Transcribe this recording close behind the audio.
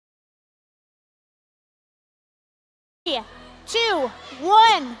2,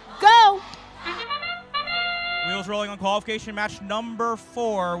 1, go! Wheels rolling on qualification match number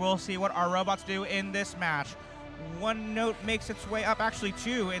 4. We'll see what our robots do in this match. One note makes its way up, actually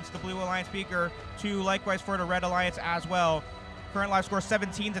 2, into the Blue Alliance speaker. 2 likewise for the Red Alliance as well. Current live score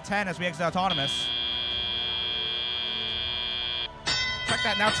 17-10 as we exit Autonomous. Check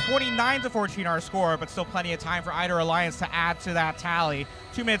that now, 29-14 our score, but still plenty of time for either Alliance to add to that tally.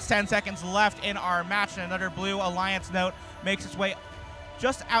 2 minutes, 10 seconds left in our match, and another Blue Alliance note makes its way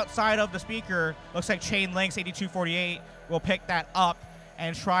just outside of the speaker. Looks like Chain Links 8248 will pick that up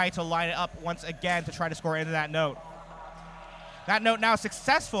and try to line it up once again to try to score into that note. That note now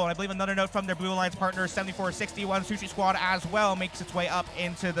successful, and I believe another note from their Blue Alliance partner, 7461 Sushi Squad as well, makes its way up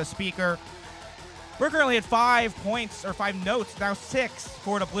into the speaker. We're currently at 5 points, or 5 notes, now 6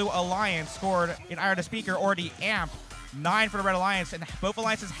 for the Blue Alliance, scored in either the speaker or the amp. 9 for the Red Alliance, and both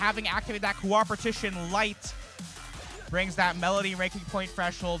alliances having activated that Cooperation Light brings that melody ranking point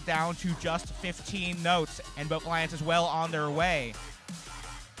threshold down to just 15 notes, and both alliances well on their way.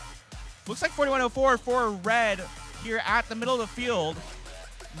 Looks like 4104 for Red here at the middle of the field.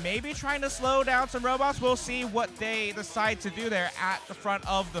 Maybe trying to slow down some robots. We'll see what they decide to do there at the front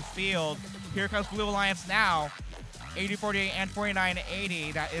of the field. Here comes Blue Alliance now. 8048 and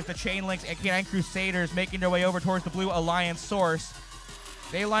 4980. That is the Chain Links and K9 Crusaders making their way over towards the Blue Alliance source.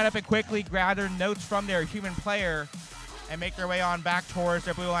 They line up and quickly grab their notes from their human player and make their way on back towards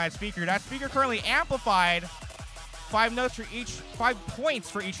their Blue Alliance speaker. That speaker currently amplified. 5 notes for each, 5 points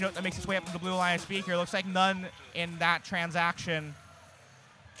for each note that makes its way up to the Blue Alliance speaker. Looks like none in that transaction.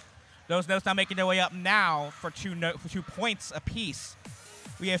 Those notes now making their way up now for 2 points apiece.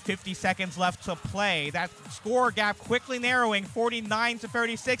 We have 50 seconds left to play. That score gap quickly narrowing,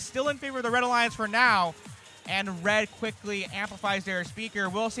 49-36, still in favor of the Red Alliance for now. And Red quickly amplifies their speaker.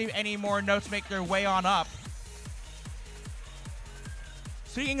 We'll see if any more notes make their way on up.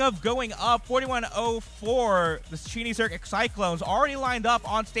 Speaking of going up, 4104, the Chini Circuit Cyclones already lined up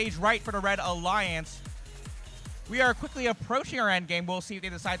on stage right for the Red Alliance. We are quickly approaching our end game. We'll see if they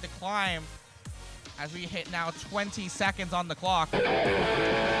decide to climb as we hit now 20 seconds on the clock.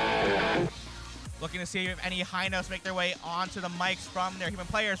 Looking to see if any high notes make their way onto the mics from their human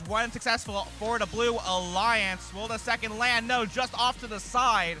players. One successful for the Blue Alliance. Will the second land? No, just off to the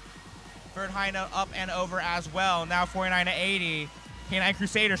side. Third high note up and over as well. Now 49-80. K9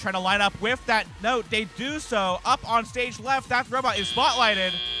 Crusaders trying to line up with that note. They do so. Up on stage left, that robot is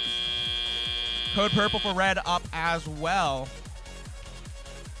spotlighted. Code purple for Red up as well.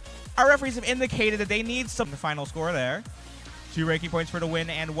 Our referees have indicated that they need some. The final score there. 2 ranking points for the win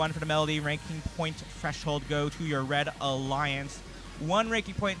and 1 for the melody. Ranking point threshold go to your Red Alliance. 1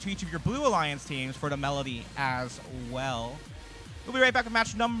 ranking point to each of your Blue Alliance teams for the melody as well. We'll be right back with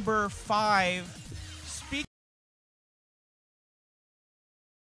match number 5.